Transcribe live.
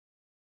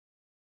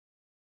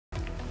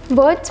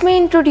Words may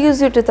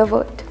introduce you to the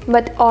world,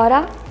 but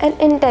aura and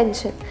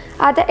intention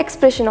are the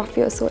expression of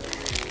your soul.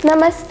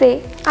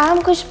 Namaste, I am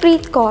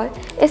Khushpreet Kaur,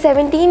 a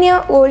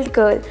 17-year-old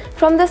girl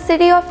from the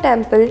city of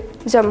Temple,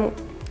 Jammu.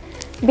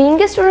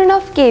 Being a student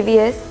of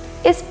KVS,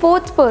 a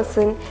sports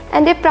person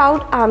and a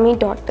proud army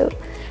daughter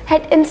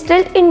had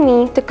instilled in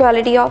me the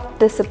quality of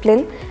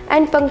discipline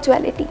and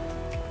punctuality.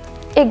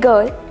 A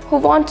girl who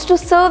wants to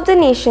serve the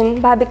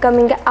nation by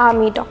becoming an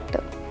army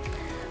doctor.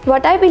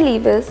 What I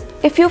believe is,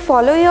 if you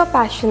follow your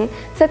passion,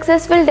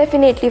 success will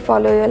definitely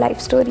follow your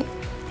life story.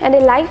 And a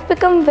life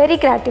becomes very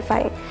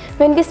gratifying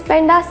when we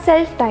spend our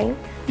self-time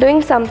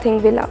doing something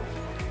we love.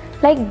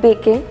 Like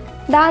baking,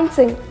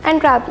 dancing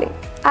and traveling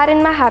are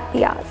in my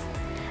happy hours.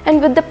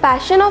 And with the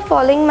passion of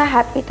following my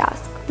happy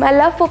task, my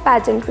love for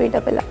pageantry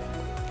developed.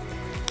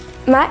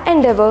 My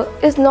endeavor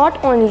is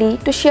not only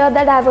to share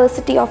the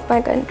diversity of my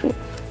country,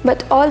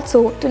 but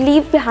also to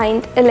leave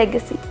behind a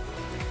legacy.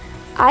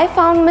 I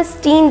found Miss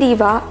Teen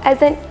Diva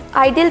as an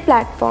ideal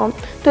platform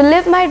to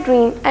live my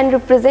dream and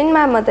represent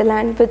my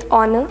motherland with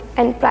honor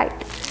and pride.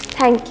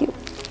 Thank you.